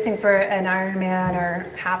was racing for an Ironman or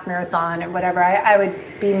half marathon or whatever, I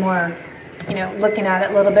would be more looking at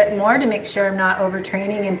it a little bit more to make sure I'm not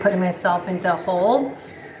overtraining and putting myself into a hole.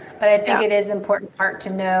 But I think it is an important part to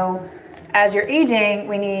know as you're aging,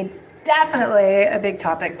 we need definitely a big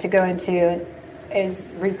topic to go into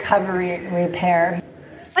is recovery and repair.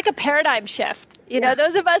 It's like a paradigm shift.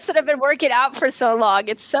 Those of us that have been working out for so long,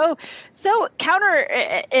 it's so counter.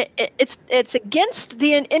 It's against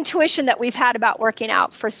the intuition that we've had about working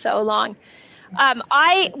out for so long.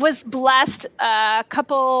 I was blessed a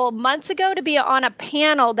couple months ago to be on a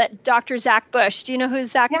panel that Dr. Zach Bush. Do you know who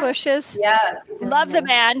Zach Bush is? Yes. Love the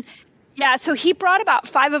man. Yeah, so he brought about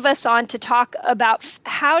 5 of us on to talk about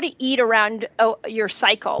how to eat around your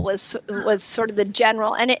cycle was sort of the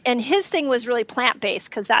general. And his thing was really plant-based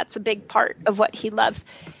because that's a big part of what he loves.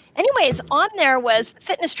 Anyways, on there was the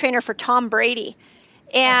fitness trainer for Tom Brady.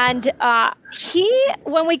 And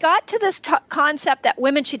when we got to this concept that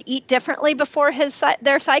women should eat differently before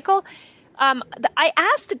their cycle, I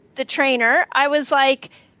asked the trainer, I was like,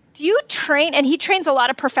 do you train? And he trains a lot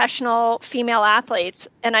of professional female athletes.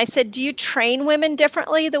 And I said, do you train women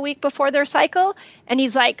differently the week before their cycle? And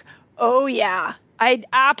he's like, oh, yeah, I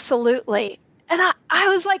absolutely. And I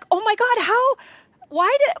was like, oh, my God, how?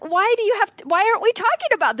 Why aren't we talking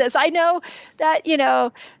about this? I know that,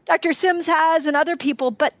 Dr. Sims has and other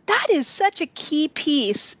people, but that is such a key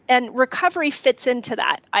piece, and recovery fits into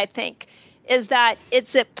that, I think, is that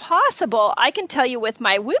it's possible. I can tell you with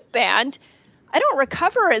my Whoop band, I don't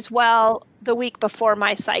recover as well the week before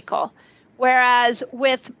my cycle. Whereas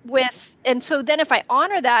and so then if I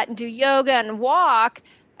honor that and do yoga and walk,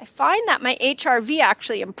 I find that my HRV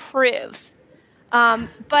actually improves.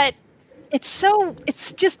 But it's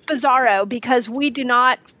just bizarro because we do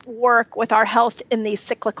not work with our health in these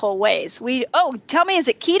cyclical ways. Tell me, is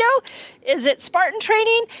it keto? Is it Spartan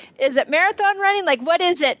training? Is it marathon running? What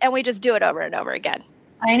is it? And we just do it over and over again.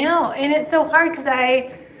 I know. And it's so hard because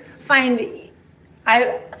I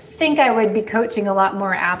think I would be coaching a lot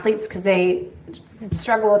more athletes because they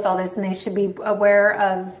struggle with all this and they should be aware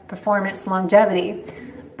of performance longevity.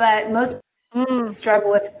 But most people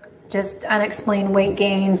struggle with just unexplained weight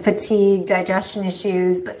gain, fatigue, digestion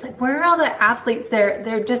issues. But it's where are all the athletes?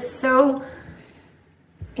 They're just so,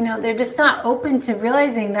 they're just not open to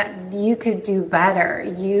realizing that you could do better.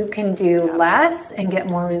 You can do less and get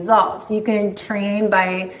more results. You can train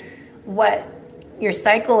by what your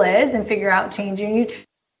cycle is and figure out changing your nutrition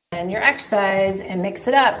and your exercise and mix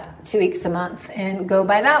it up 2 weeks a month and go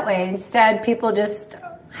by that way. Instead, people just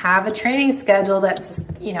have a training schedule that's just,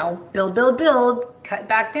 build, cut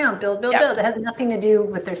back down, build. It has nothing to do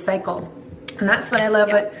with their cycle. And that's what I love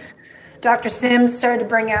Dr. Sims started to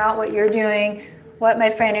bring out what you're doing, what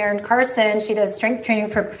my friend Erin Carson, she does strength training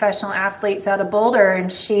for professional athletes out of Boulder,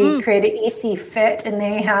 and she created EC Fit, and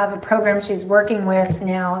they have a program she's working with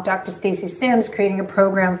now, Dr. Stacy Sims, creating a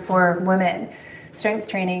program for women, strength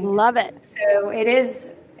training. Love it. So it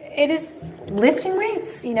is lifting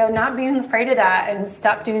weights, not being afraid of that, and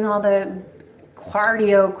stop doing all the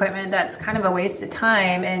cardio equipment that's kind of a waste of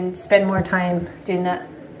time, and spend more time doing that.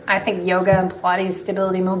 I think yoga and Pilates,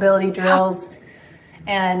 stability, mobility drills,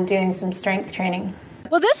 and doing some strength training.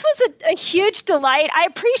 Well, this was a huge delight. I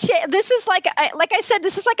appreciate, this is like I said,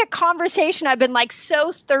 this is like a conversation I've been like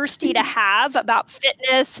so thirsty to have about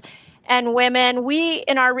fitness and women. We,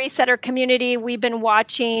 in our Resetter community, we've been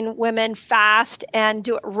watching women fast and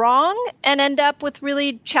do it wrong and end up with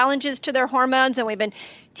really challenges to their hormones. And we've been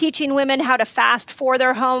teaching women how to fast for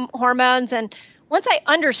their hormones. And once I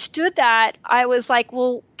understood that, I was like,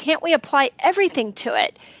 well, can't we apply everything to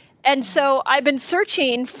it? And so I've been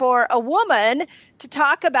searching for a woman to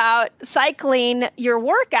talk about cycling your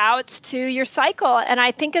workouts to your cycle. And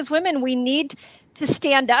I think as women, we need to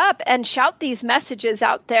stand up and shout these messages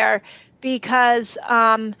out there, because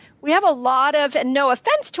we have a lot of, and no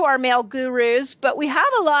offense to our male gurus, but we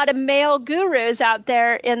have a lot of male gurus out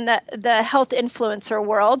there in the health influencer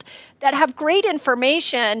world that have great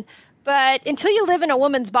information. But until you live in a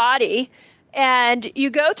woman's body and you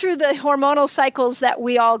go through the hormonal cycles that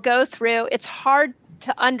we all go through, it's hard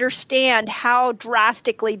to understand how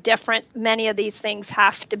drastically different many of these things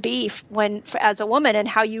have to be as a woman, and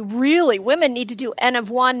how women need to do N of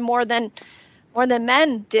one more than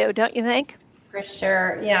men do, don't you think? For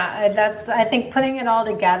sure. Yeah. That's, I think, putting it all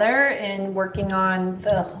together and working on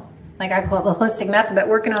like I call it the holistic method, but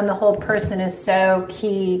working on the whole person is so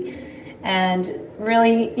key. And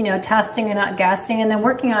really, testing and not guessing, and then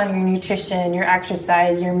working on your nutrition, your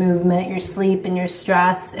exercise, your movement, your sleep, and your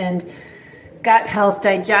stress, and gut health,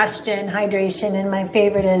 digestion, hydration. And my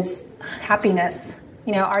favorite is happiness.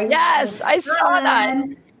 Are you? Yes, I saw that.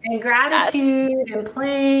 And gratitude, and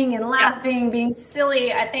playing and laughing, being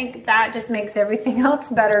silly. I think that just makes everything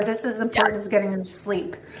else better, just as important as getting your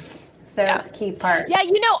sleep. So it's a key part. Yeah,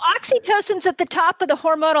 oxytocin's at the top of the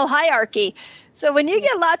hormonal hierarchy. So when you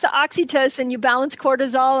get lots of oxytocin, you balance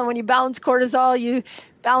cortisol, and when you balance cortisol, you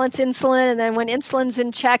balance insulin, and then when insulin's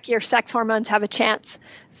in check, your sex hormones have a chance.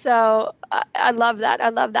 So I love that.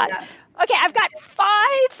 Yeah. Okay, I've got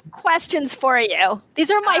 5 questions for you. These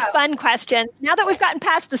are my fun questions. Now that we've gotten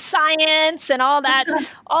past the science and all that,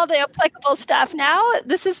 all the applicable stuff, now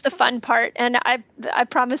this is the fun part, and I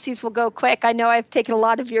promise these will go quick. I know I've taken a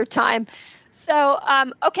lot of your time. So,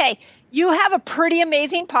 okay, you have a pretty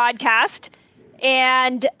amazing podcast.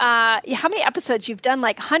 And how many episodes you've done?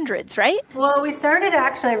 Like hundreds, right? Well, we started,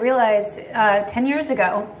 actually, I realized 10 years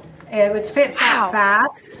ago. It was Fit, Fat,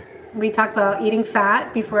 Fast. We talked about eating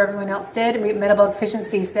fat before everyone else did. We had metabolic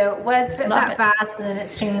efficiency. So it was Fit, Fat, Fast, and then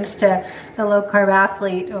it's changed to the low carb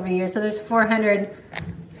athlete over the years. So there's 400,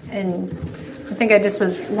 and I think I just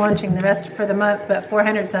was launching the rest for the month, but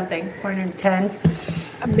 400 something, 410.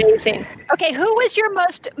 Amazing. Okay, who was your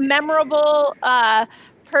most memorable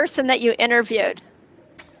person that you interviewed?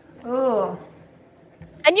 Ooh.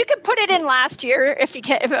 And you can put it in last year if you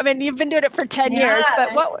can. I mean, you've been doing it for 10 years,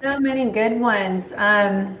 but what? So many good ones.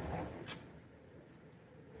 I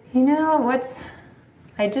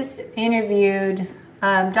just interviewed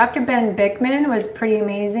Dr. Ben Bickman was pretty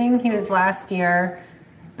amazing. He was last year.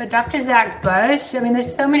 But Dr. Zach Bush,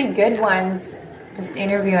 there's so many good ones just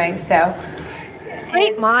interviewing. So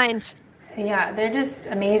great minds. Yeah, they're just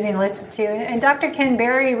amazing to listen to. And Dr. Ken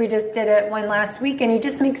Berry, we just did one last week, and he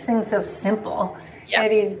just makes things so simple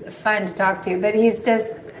that he's fun to talk to. But he's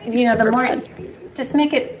just, just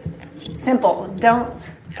make it simple.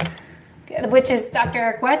 Which is Dr.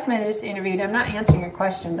 Eric Westman just interviewed. I'm not answering your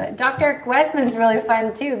question, but Dr. Eric Westman's really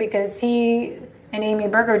fun too, because he and Amy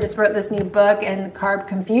Berger just wrote this new book, and Carb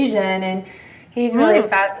Confusion, and he's really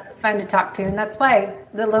fun to talk to. And that's why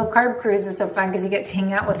the low carb cruise is so fun, because you get to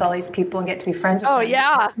hang out with all these people and get to be friends with them.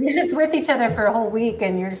 Yeah. You're just with each other for a whole week,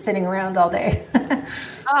 and you're just sitting around all day.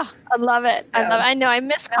 I love it. I know. I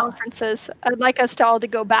miss conferences. I'd like us all to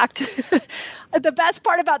go back to the best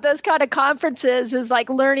part about those kind of conferences is like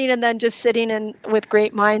learning and then just sitting with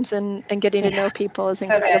great minds and getting to know people is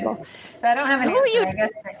incredible. Good. So I don't have an answer. I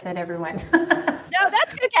guess I said everyone. No,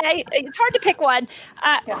 that's okay. It's hard to pick one.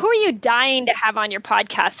 Who are you dying to have on your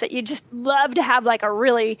podcast that you just love to have like a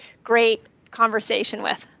really great conversation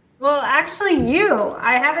with? Well, actually, we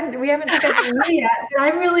haven't scheduled you yet, but I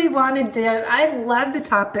really I love the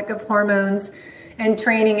topic of hormones and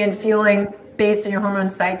training and fueling based on your hormone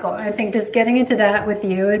cycle. I think just getting into that with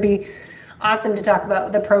you would be awesome to talk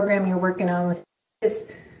about the program you're working on with this.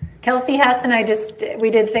 Kelsey Hess and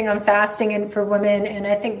we did a thing on fasting and for women, and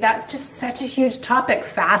I think that's just such a huge topic.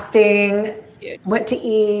 Fasting, what to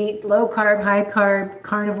eat, low carb, high carb,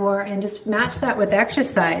 carnivore, and just match that with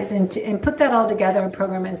exercise and put that all together. Our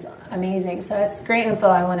program is amazing. So that's great info.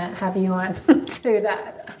 I want to have you on to do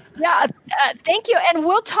that. Yeah, thank you. And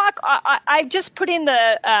we'll talk. I'm just putting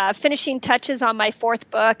the finishing touches on my 4th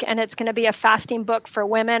book, and it's going to be a fasting book for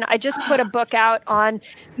women. I just put a book out on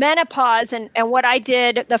menopause and what I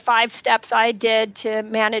did, the 5 steps I did to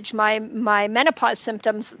manage my menopause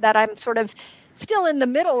symptoms that I'm sort of still in the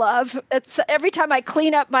middle of. It's every time I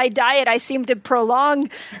clean up my diet, I seem to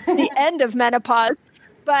prolong the end of menopause.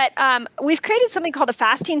 But we've created something called a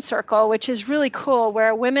fasting circle, which is really cool,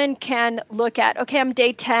 where women can look at, okay, I'm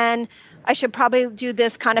day 10. I should probably do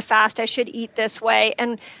this kind of fast. I should eat this way.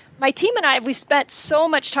 And my team and I, we've spent so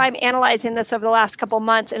much time analyzing this over the last couple of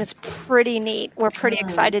months, and it's pretty neat. We're pretty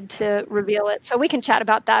excited to reveal it. So we can chat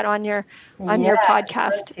about that on your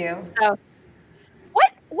podcast. So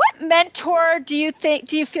what mentor do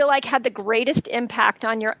you feel like had the greatest impact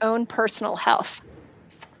on your own personal health?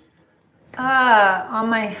 On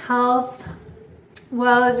my health,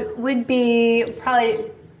 well, it would be probably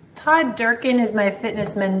Todd Durkin is my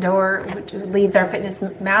fitness mentor, which leads our fitness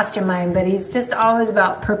mastermind, but he's just always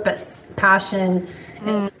about purpose, passion,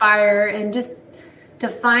 inspire, and just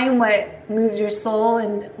define what moves your soul.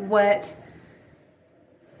 And what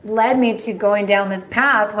led me to going down this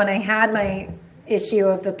path when I had my issue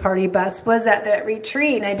of the party bus was at that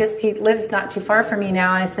retreat. And he lives not too far from me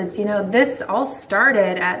now. And I said, this all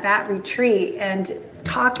started at that retreat, and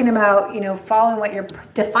talking about,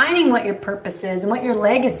 defining what your purpose is and what your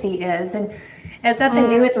legacy is. And it has nothing to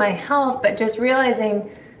do with my health, but just realizing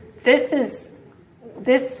this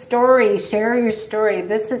story, share your story.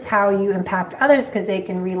 This is how you impact others because they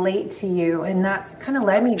can relate to you. And that's kind of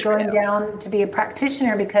led me going down to be a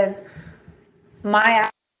practitioner, because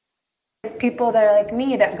people that are like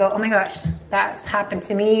me that go, oh my gosh, that's happened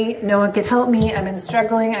to me. No one could help me. I've been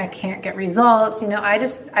struggling. I can't get results.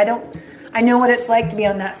 I know what it's like to be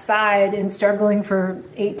on that side and struggling for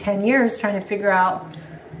 8-10 years trying to figure out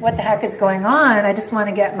what the heck is going on. I just want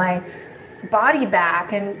to get my body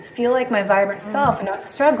back and feel like my vibrant self and not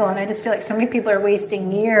struggle. And I just feel like so many people are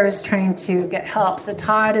wasting years trying to get help. So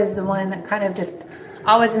Todd is the one that kind of just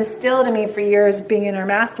always instilled in me for years, being in our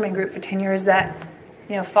mastermind group for 10 years, that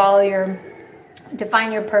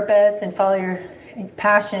define your purpose and follow your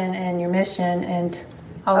passion and your mission, and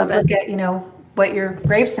always look at, what your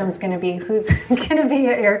gravestone's going to be, who's going to be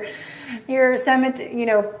at your cemetery,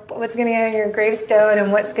 what's going to be on your gravestone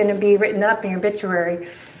and what's going to be written up in your obituary.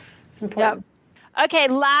 It's important. Yep. Okay,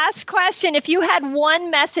 last question. If you had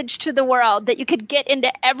one message to the world that you could get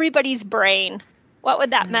into everybody's brain, what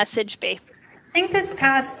would that message be? I think this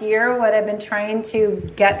past year, what I've been trying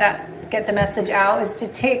to get the message out is to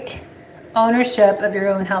take ownership of your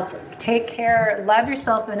own health. Take care, love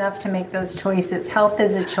yourself enough to make those choices. Health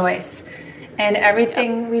is a choice. And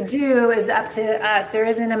everything we do is up to us. There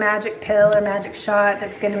isn't a magic pill or magic shot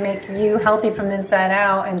that's going to make you healthy from the inside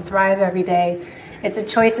out and thrive every day. It's the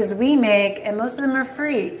choices we make, and most of them are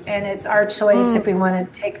free. And it's our choice if we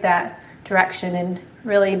want to take that direction and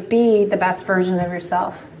really be the best version of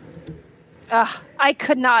yourself. I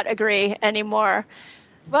could not agree anymore.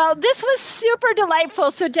 Well, this was super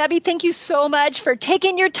delightful. So, Debbie, thank you so much for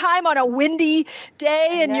taking your time on a windy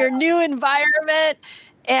day in your new environment.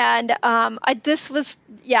 And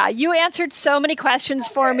you answered so many questions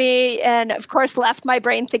for me, and of course left my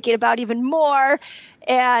brain thinking about even more.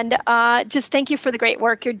 And just thank you for the great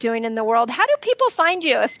work you're doing in the world. How do people find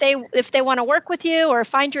you if they want to work with you or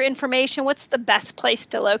find your information? What's the best place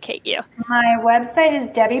to locate you? My website is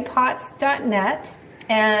debbiepotts.net,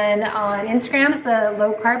 and on Instagram it's the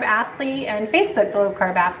Low Carb Athlete, and Facebook the Low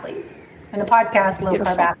Carb Athlete, and the podcast Low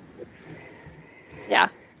Carb Athlete. Yeah.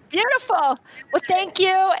 Beautiful. Well, thank you.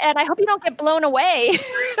 And I hope you don't get blown away.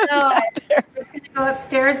 No, I was going to go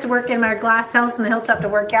upstairs to work in my glass house in the hilltop to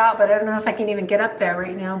work out, but I don't know if I can even get up there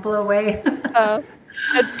right now. Blow away.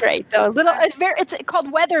 That's great, though. It's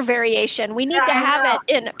called weather variation. We need to have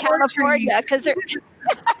it in California because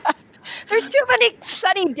there's too many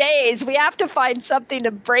sunny days. We have to find something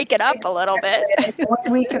to break it up a little bit.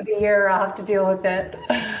 1 week of the year, I'll have to deal with it.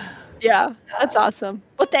 Yeah, that's awesome.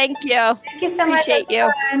 Well, thank you. Thank you so much. Appreciate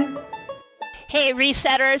you. Fun. Hey,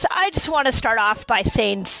 Resetters, I just want to start off by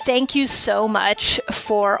saying thank you so much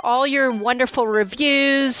for all your wonderful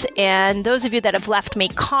reviews and those of you that have left me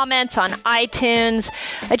comments on iTunes.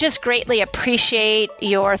 I just greatly appreciate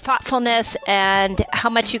your thoughtfulness and how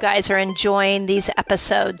much you guys are enjoying these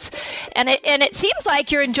episodes. And it seems like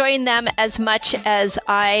you're enjoying them as much as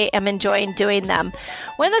I am enjoying doing them.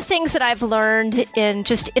 One of the things that I've learned in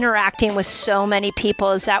just interacting with so many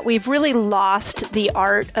people is that we've really lost the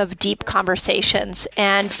art of deep conversation.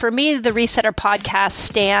 And for me, the Resetter podcast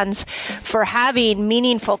stands for having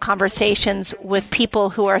meaningful conversations with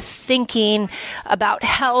people who are thinking about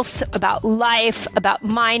health, about life, about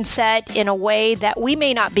mindset in a way that we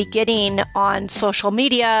may not be getting on social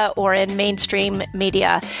media or in mainstream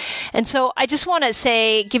media. And so I just want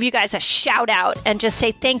to give you guys a shout out and just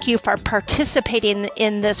say thank you for participating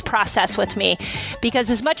in this process with me.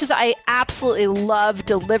 Because as much as I absolutely love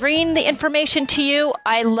delivering the information to you,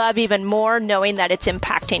 I love even more knowing that it's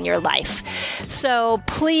impacting your life. So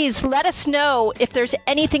please let us know if there's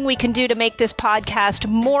anything we can do to make this podcast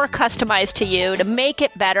more customized to you, to make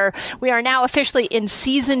it better. We are now officially in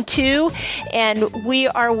season 2, and we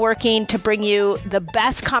are working to bring you the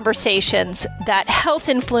best conversations that health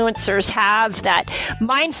influencers have, that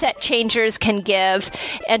mindset changers can give,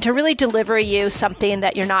 and to really deliver you something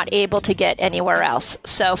that you're not able to get anywhere else.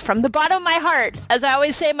 So from the bottom of my heart, as I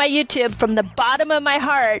always say in my YouTube, from the bottom of my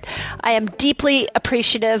heart, I am deeply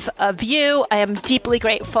appreciative of you. I am deeply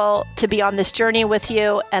grateful to be on this journey with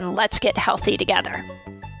you, and let's get healthy together.